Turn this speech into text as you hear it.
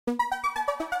Welcome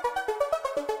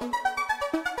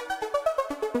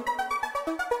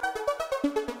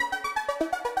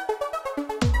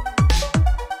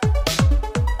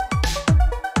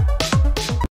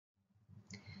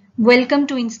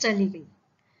to InstaLegal.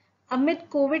 Amid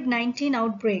COVID-19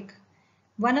 outbreak,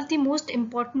 one of the most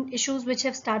important issues which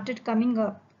have started coming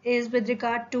up is with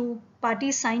regard to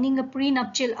parties signing a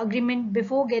prenuptial agreement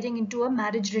before getting into a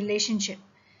marriage relationship.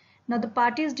 Now, the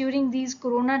parties during these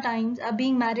corona times are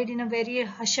being married in a very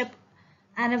hush-up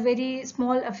and a very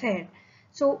small affair.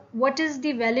 So, what is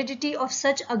the validity of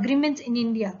such agreements in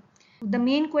India? The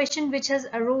main question which has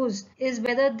arose is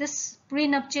whether this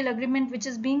prenuptial agreement which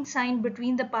is being signed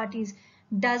between the parties,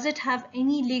 does it have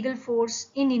any legal force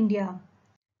in India?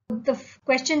 The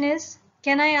question is,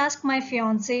 can I ask my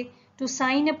fiance to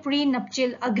sign a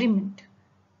prenuptial agreement?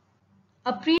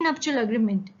 A prenuptial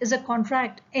agreement is a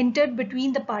contract entered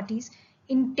between the parties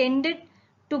intended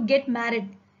to get married,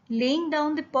 laying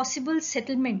down the possible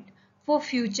settlement for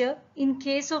future in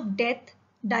case of death,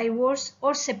 divorce,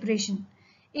 or separation.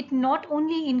 It not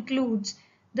only includes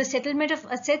the settlement of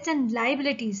assets and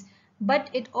liabilities, but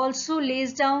it also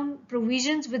lays down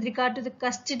provisions with regard to the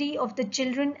custody of the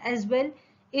children as well,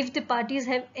 if the parties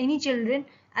have any children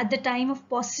at the time of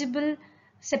possible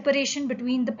separation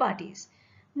between the parties.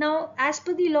 Now, as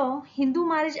per the law, Hindu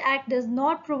Marriage Act does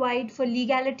not provide for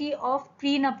legality of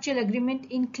prenuptial agreement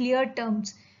in clear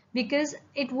terms, because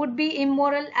it would be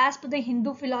immoral as per the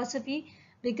Hindu philosophy,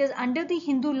 because under the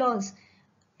Hindu laws,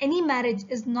 any marriage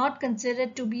is not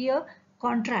considered to be a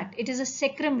contract. It is a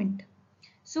sacrament.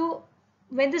 So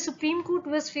when the Supreme Court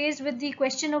was faced with the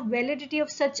question of validity of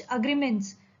such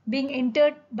agreements being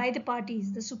entered by the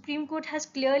parties, the Supreme Court has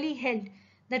clearly held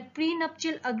that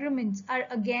prenuptial agreements are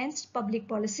against public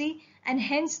policy and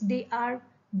hence they are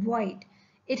void.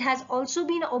 It has also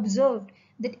been observed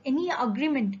that any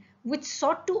agreement which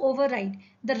sought to override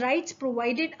the rights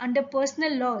provided under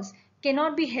personal laws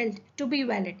cannot be held to be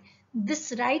valid.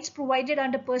 This rights provided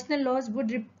under personal laws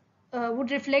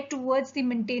would reflect towards the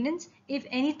maintenance. If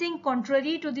anything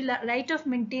contrary to the right of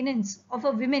maintenance of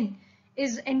a woman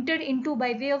is entered into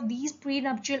by way of these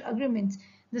prenuptial agreements,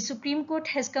 the Supreme Court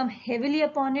has come heavily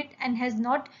upon it and has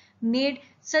not made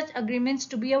such agreements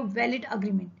to be a valid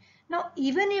agreement. Now,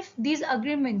 even if these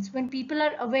agreements, when people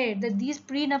are aware that these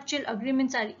prenuptial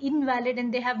agreements are invalid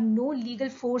and they have no legal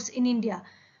force in India,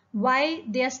 why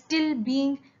they are still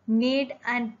being made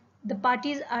and the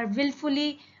parties are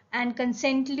willfully and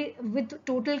consently, with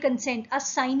total consent, are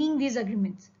signing these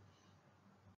agreements?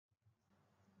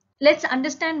 Let's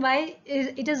understand why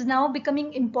it is now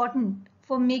becoming important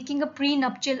for making a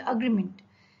prenuptial agreement.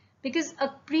 Because a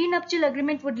prenuptial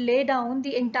agreement would lay down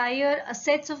the entire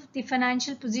assets of the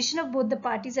financial position of both the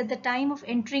parties at the time of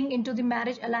entering into the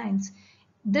marriage alliance.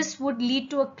 This would lead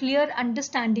to a clear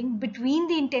understanding between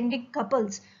the intending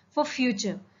couples for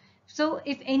future. So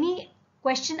if any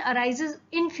question arises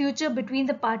in future between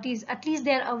the parties, at least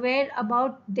they are aware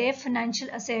about their financial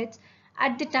assets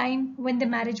at the time when the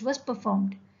marriage was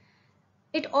performed.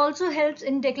 It also helps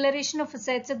in declaration of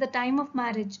assets at the time of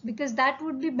marriage, because that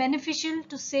would be beneficial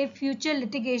to save future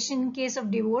litigation in case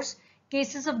of divorce,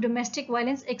 cases of domestic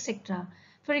violence, etc.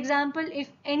 For example, if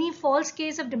any false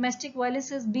case of domestic violence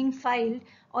is being filed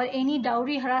or any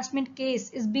dowry harassment case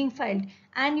is being filed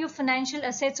and your financial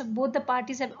assets of both the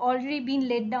parties have already been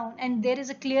laid down and there is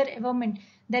a clear averment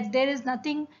that there is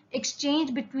nothing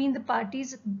exchanged between the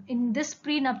parties in this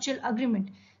prenuptial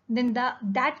agreement, then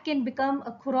that can become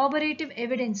a corroborative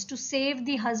evidence to save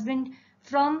the husband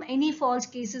from any false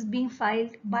cases being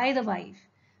filed by the wife.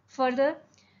 Further,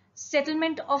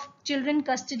 settlement of children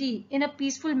custody in a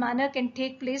peaceful manner can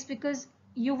take place, because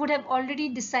you would have already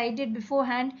decided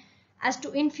beforehand as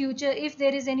to in future if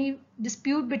there is any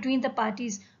dispute between the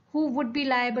parties who would be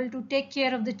liable to take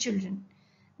care of the children.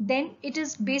 Then it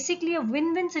is basically a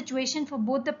win-win situation for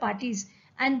both the parties,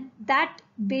 and that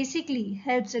basically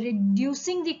helps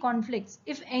reducing the conflicts,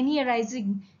 if any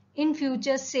arising in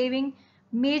future, saving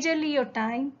majorly your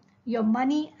time, your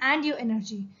money and your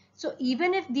energy. So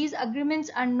even if these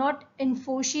agreements are not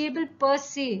enforceable per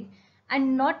se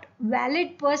and not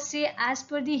valid per se as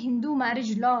per the Hindu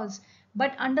marriage laws,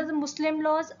 but under the Muslim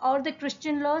laws or the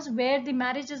Christian laws, where the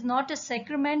marriage is not a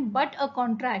sacrament but a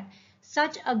contract,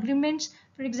 such agreements,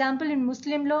 for example in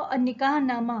Muslim law, a nikah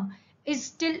nama is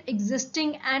still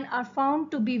existing and are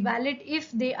found to be valid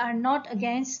if they are not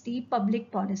against the public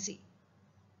policy.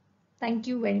 Thank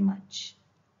you very much.